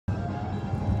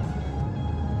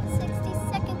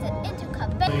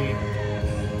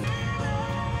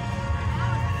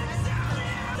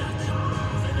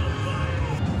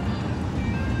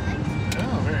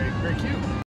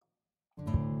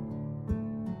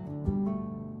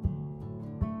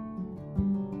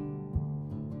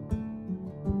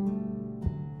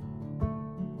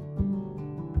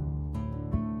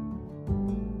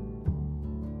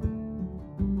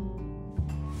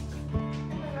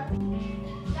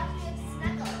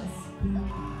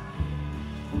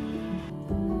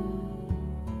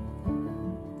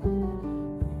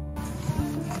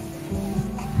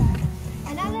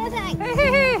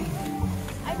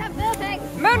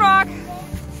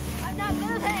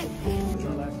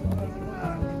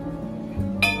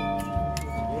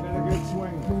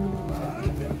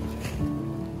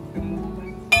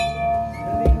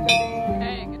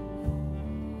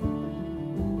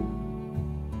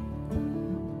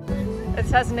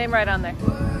has the name right on there. Whee!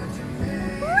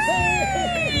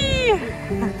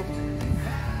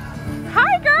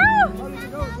 Hi, girl!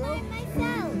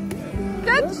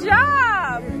 Good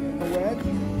job! Wedge.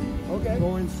 Okay.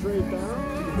 Going straight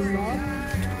down. Stop.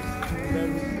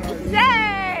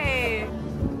 Yay!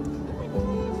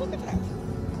 Look at that.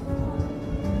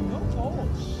 No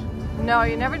pulse. No,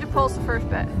 you never depulse the first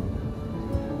bit.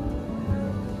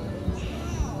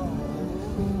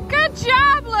 Good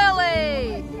job,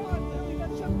 Lily!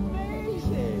 That's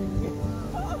amazing.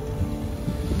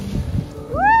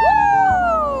 Woo!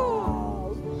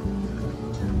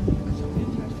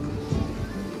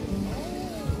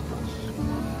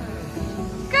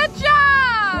 Good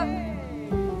job!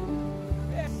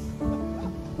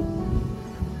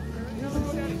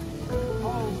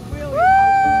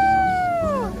 Woo!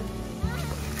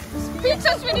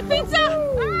 Pizza, sweetie, pizza!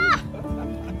 Ah!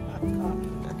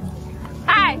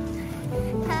 Hi!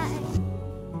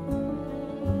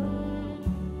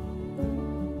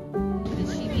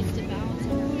 She needs to balance on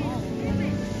her own.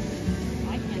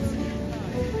 I can't skate.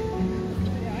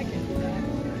 Yeah, I can do that.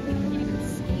 You can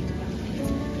skate down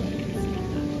things.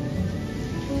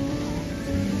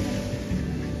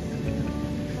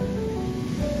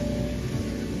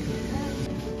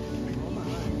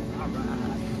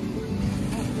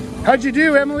 How'd you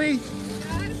do, Emily?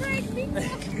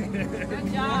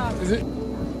 Good job. Is it?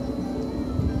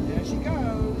 There she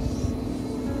goes.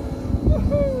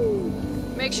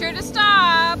 Woohoo! Make sure to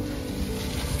stop.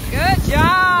 Good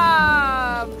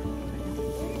job.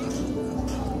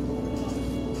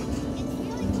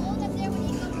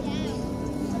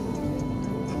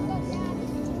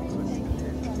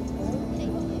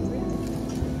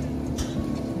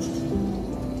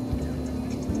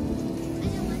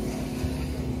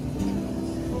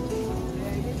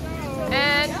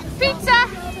 And pizza.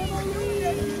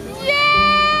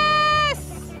 Yes!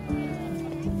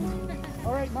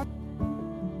 All right, Mom.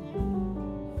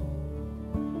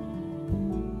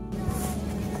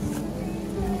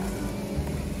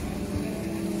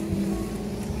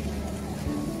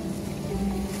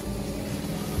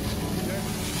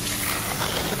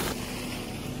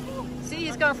 See,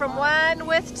 he's going from one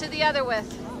width to the other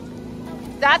width.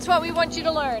 That's what we want you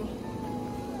to learn.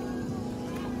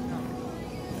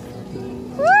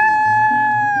 Woo!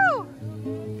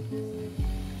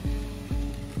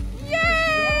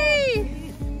 Yay!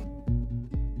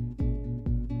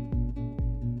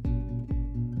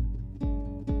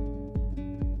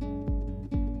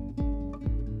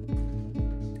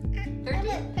 Catch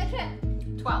it.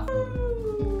 12.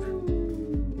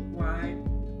 Wide.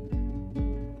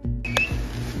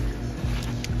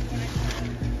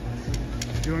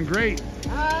 Doing great.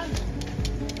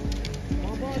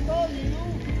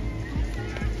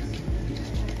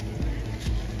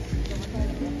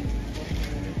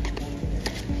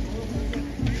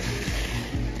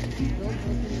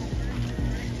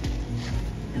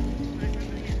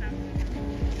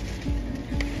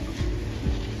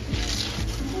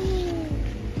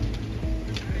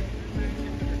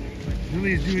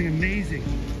 Lily is doing amazing.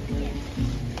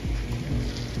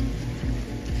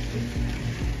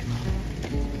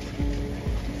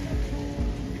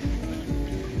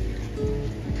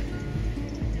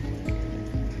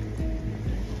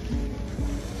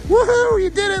 Woohoo! You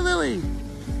did it, Lily!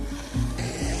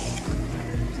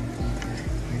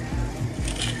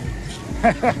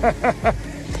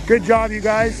 Good job, you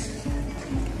guys.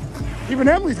 Even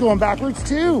Emily's going backwards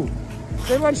too.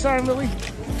 Say lunchtime, Lily.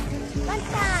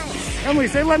 Lunchtime. Emily,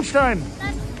 say lunchtime.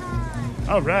 Lunchtime.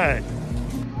 All right.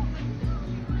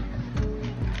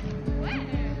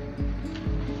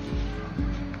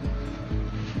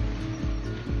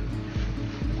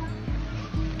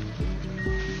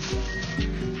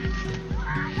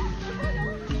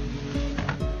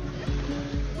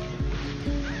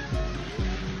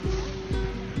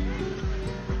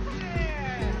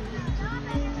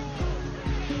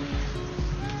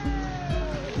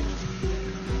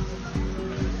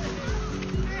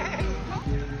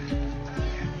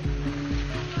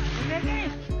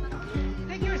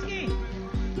 Take your ski.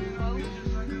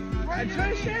 That's what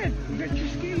I said. You got your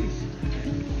skis.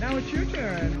 Now it's your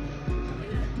turn.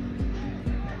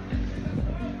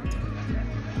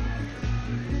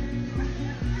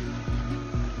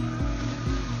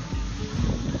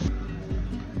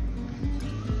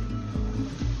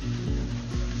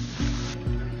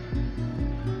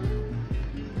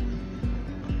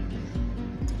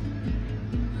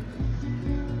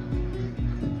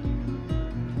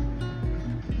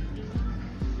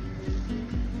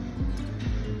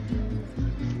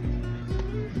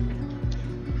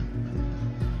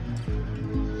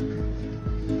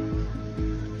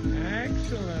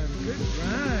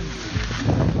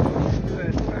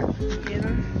 The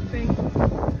inner thing.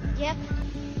 Yep.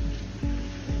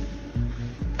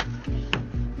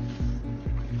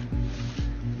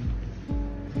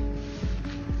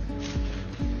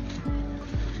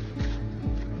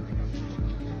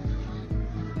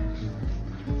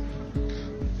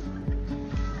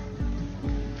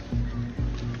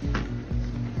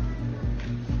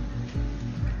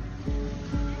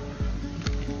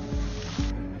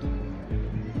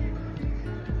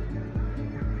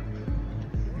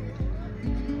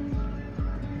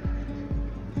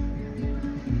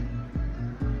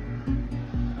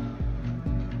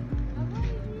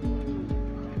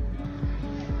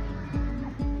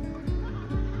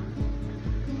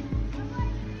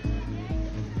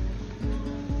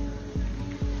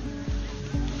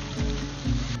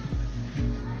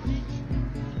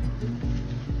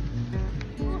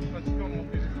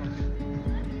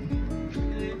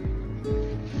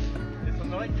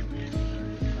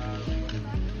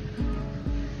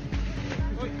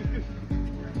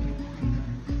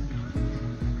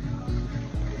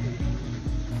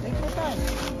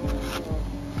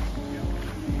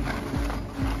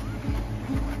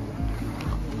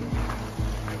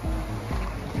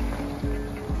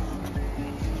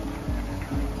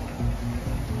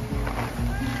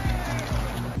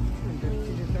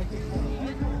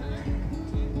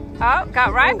 Oh,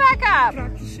 got right back up.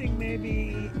 Practicing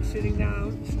maybe sitting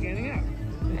down, standing up.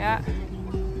 Yeah.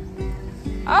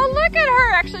 Oh, look at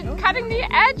her actually cutting the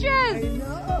I edges.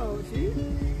 know, see?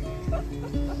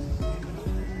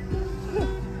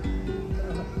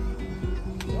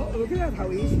 Oh, look at that, how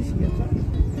easy she gets up.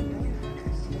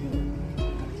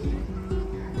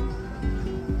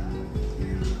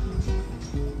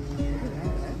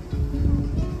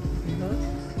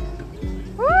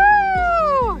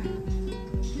 Woo!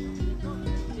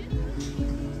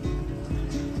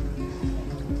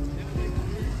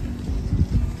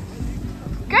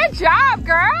 Good job,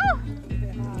 girl.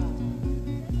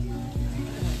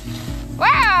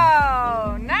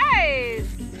 Wow, nice.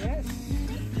 Yes.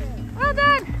 Well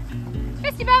done.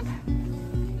 Fisty bump.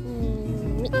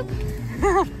 Boop.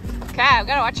 Okay, I've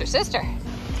got to watch your sister.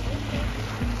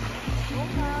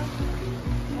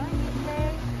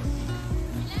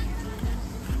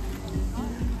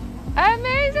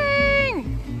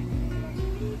 Amazing.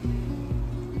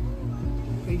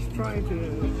 He's trying to do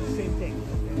the same thing.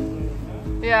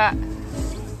 Yeah.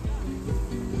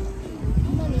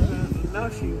 Now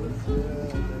she was,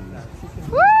 she can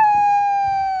Woo!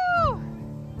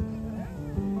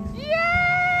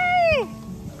 Yay!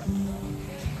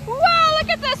 Wow, look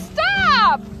at the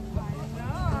stop!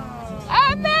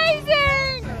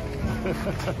 Amazing!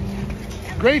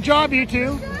 Great job, you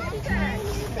two.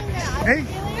 Hey,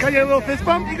 got your little fist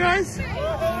bump, you guys?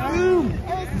 Boom. It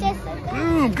was just a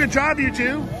Boom. Good job, you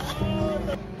two.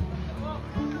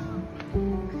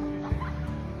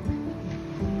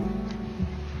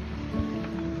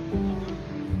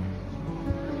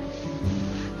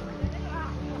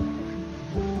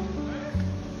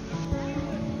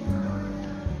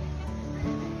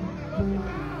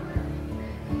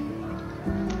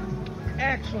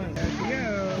 excellent. There you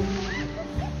go.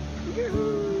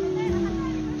 Yoo-hoo.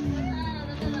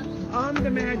 On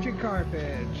the magic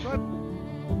carpet.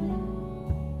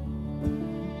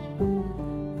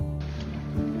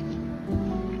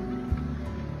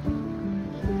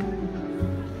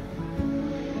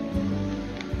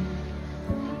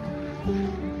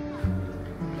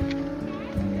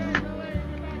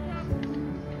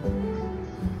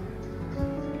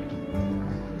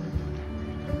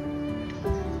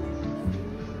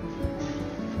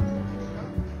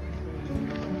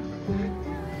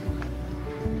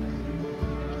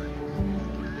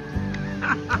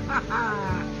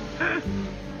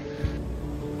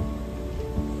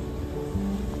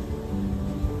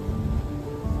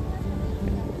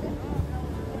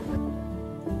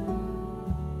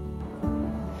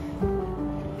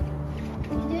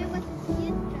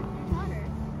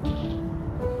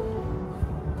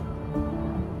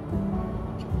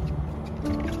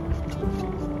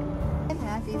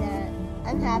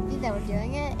 I'm happy that we're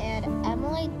doing it, and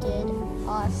Emily did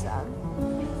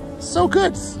awesome. So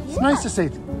good. It's nice to say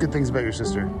good things about your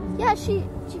sister. Yeah, she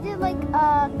did like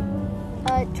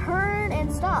a turn and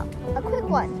stop, a quick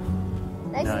one,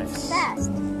 nice and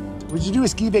fast. Would you do a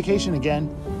ski vacation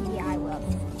again? Yeah, I will.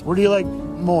 What do you like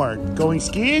more, going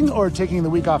skiing or taking the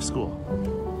week off school?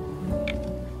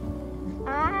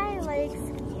 I like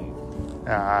skiing.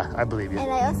 I believe you.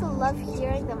 And I also love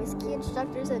hearing that my ski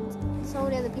instructors and so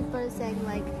many other people are saying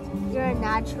like, you're a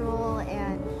natural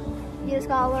and you just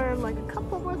gotta learn like a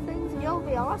couple more things and you'll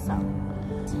be awesome.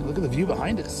 Look at the view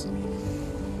behind us.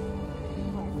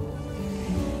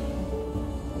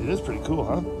 It is pretty cool,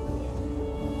 huh?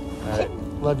 All right.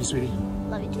 Love you, sweetie.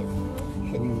 Love you too.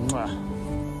 Mwah.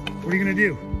 What are you gonna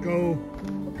do? Go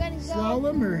We're gonna go.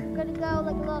 slalom or? We're gonna go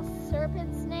like a little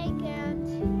serpent snake and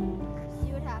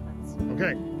see what happens.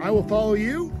 Okay, I will follow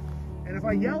you. And if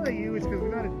I yell at you, it's because we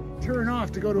gotta turn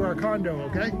off to go to our condo,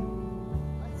 okay?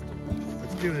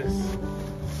 Let's do this.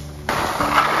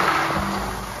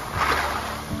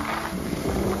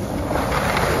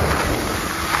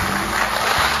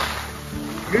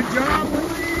 Good job,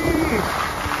 Lily!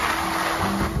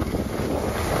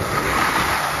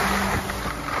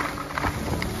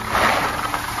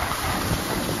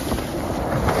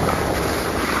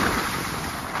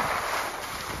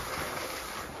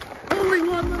 Only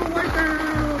one little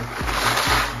wipeout!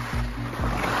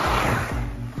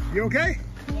 You okay?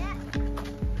 Yeah.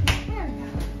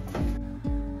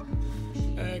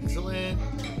 Excellent.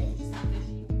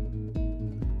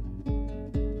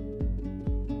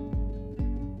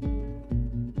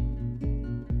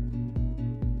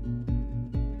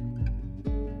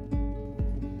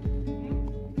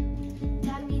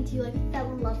 That means you like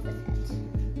fell in love with it.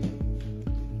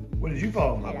 What did you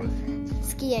fall in love with?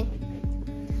 Skiing.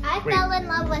 I Wait. fell in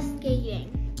love with skiing.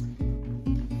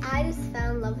 I just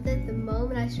fell in love with it the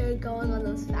moment I started going on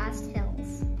those fast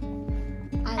hills.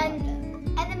 And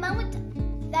the moment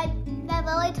that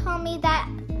Lily told me that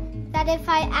if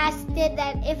I asked it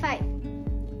that if I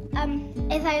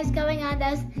was going on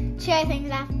those chair things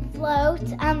that float,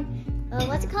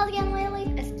 what's it called again,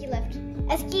 Lily? A ski lift.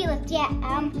 A ski lift, yeah.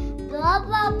 Blah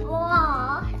blah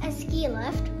blah. A ski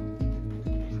lift.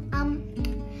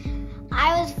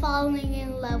 I was falling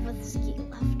in love with the ski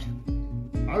lift.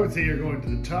 I would say you're going to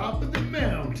the top of the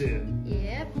mountain.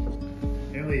 Yep.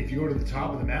 Emily, if you go to the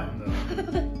top of the mountain, though,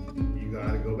 you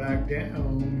gotta go back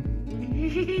down.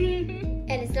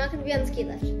 And it's not going to be on the ski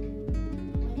lift.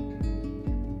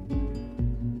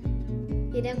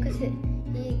 You know, because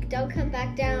you don't come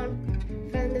back down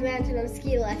from the mountain on a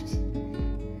ski lift.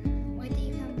 Where do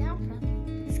you come down from?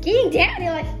 Skiing down.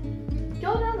 You're like,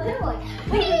 go down the hill, like,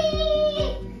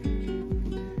 whee!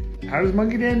 How does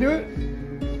Monkey Dan do it?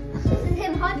 This is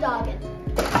him hot dogging.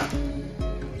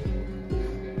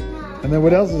 And then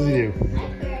what else does he do? I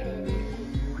heard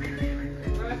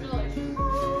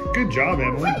it. Good job,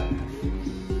 Emily.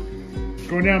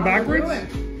 Going down backwards? Good.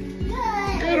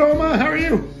 Good, Oma. How are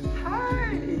you?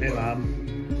 Hi. Hey, Mom.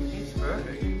 It's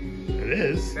perfect. It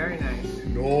is. Very nice.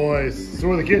 Nice.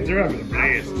 So are the kids. They're having a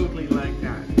blast. Absolutely like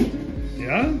that.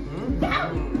 Yeah?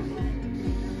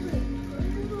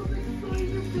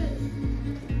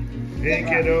 Hey,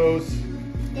 kiddos.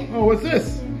 Oh, what's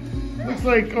this? Looks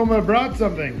like Oma brought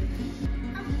something.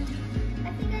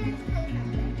 I think I need to play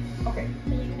something. Okay.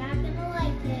 But you're not gonna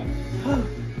like it.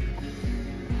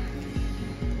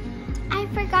 I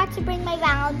forgot to bring my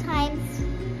Valentine's.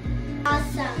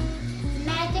 Awesome.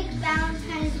 Magic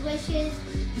Valentine's wishes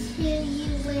to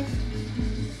you with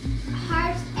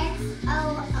heart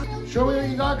XO. Show me what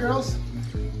you got, girls.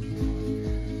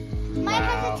 Mine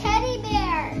has a teddy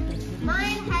bear.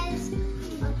 Mine has a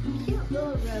cute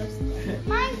little rose.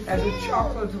 Mine As too. a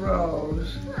chocolate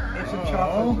rose. It's a Aw.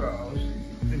 chocolate rose.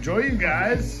 Enjoy, you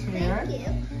guys. Yeah. Thank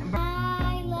you.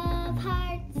 I love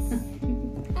hearts.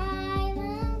 I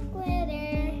love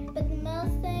glitter. But the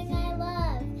most thing I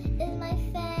love is my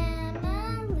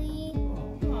family.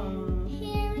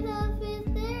 Here is always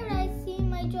there. I see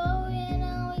my joy and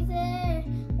always there.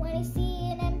 When I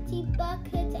see an empty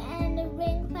bucket and a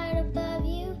rain cloud above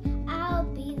you, I'll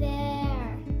be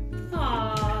there.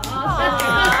 Love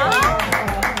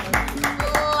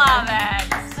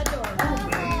it.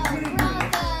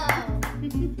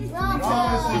 Bravo.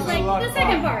 Like the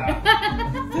second part.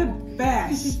 The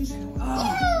best.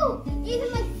 Ew! Even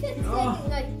my fifth second,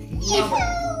 like, ew!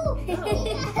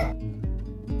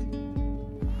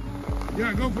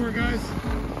 Yeah, go for it, guys.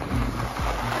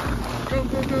 Go,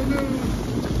 go, go, go.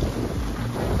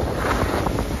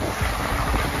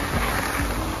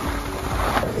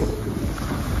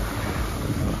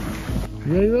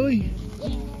 You ready, Lily?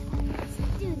 Yeah. Let's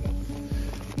do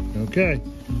this. Okay.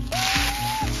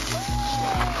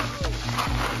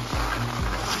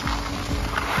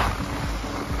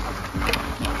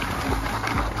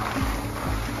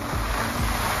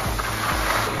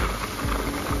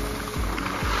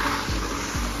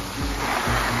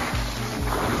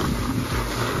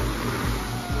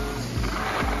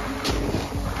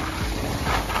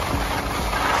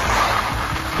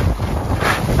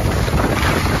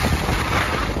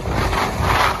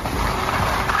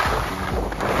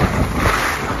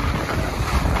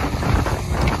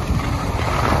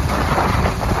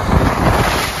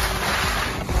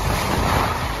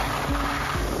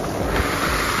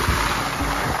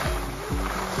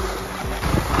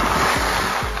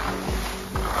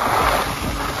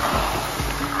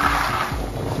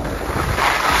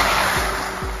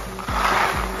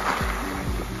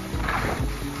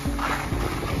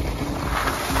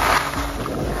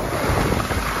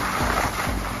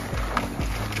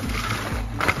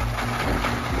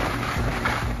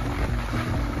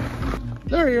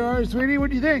 There you are, sweetie. What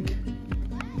do you think?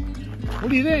 What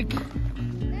do you think?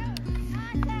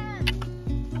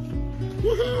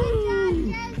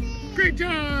 Woohoo! Great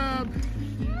job!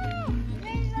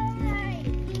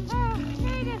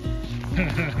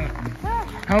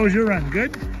 How was your run?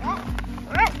 Good?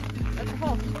 That's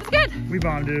full. It was good. We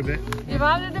bombed it a bit. You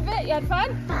bombed it a bit? You had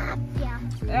fun? Yeah.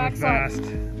 Went fast.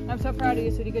 I'm so proud of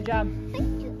you, sweetie. Good job.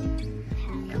 Thank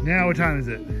you. Now what time is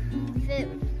it?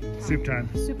 Food. Soup time.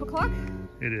 Soup o'clock?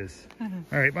 It is. All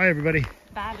right, bye everybody.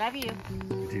 Bye, love you.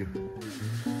 You too.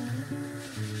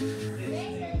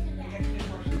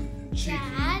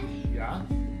 Dad. Yeah?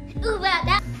 Ooh, wow,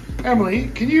 that. Emily,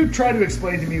 can you try to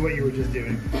explain to me what you were just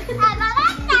doing?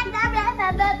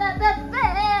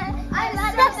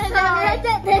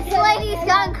 This lady's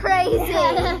gone crazy.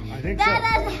 I think so.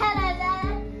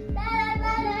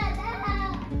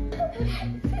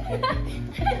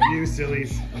 You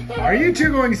sillies. Are you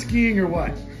two going skiing or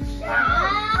what?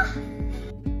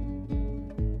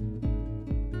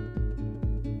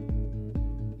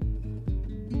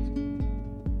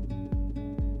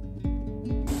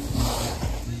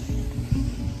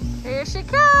 Here she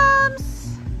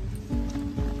comes.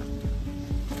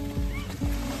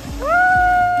 Woo!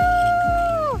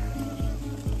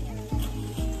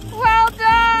 Well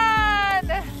done.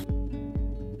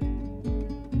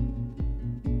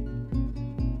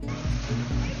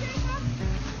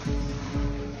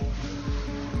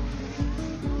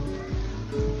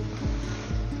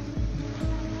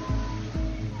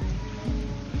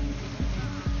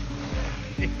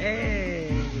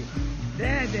 Hey,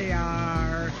 there they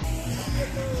are.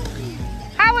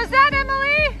 How was that,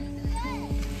 Emily?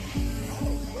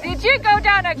 Did you go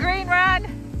down a green run?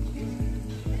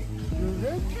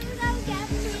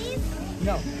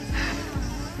 No.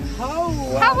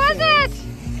 How was it?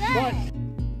 What?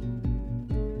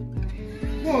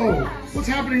 Whoa, what's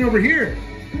happening over here?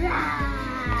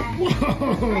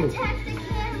 Whoa. Attack the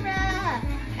camera!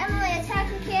 Emily, attack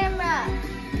the camera!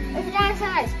 It's a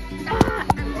dinosaurs!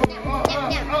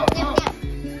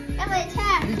 Emily,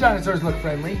 attack! These dinosaurs look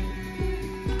friendly.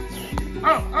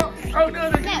 Oh, no,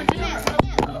 they're Nap, getting nap, the camera.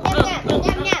 nap, nap,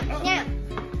 nap, nap, nap.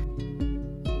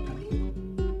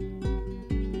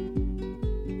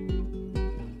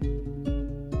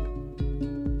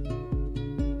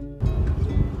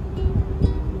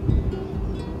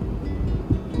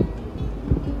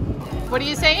 What are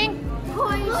you saying?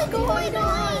 Lily, look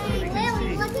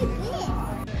at this.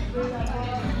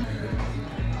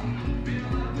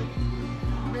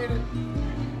 Made it.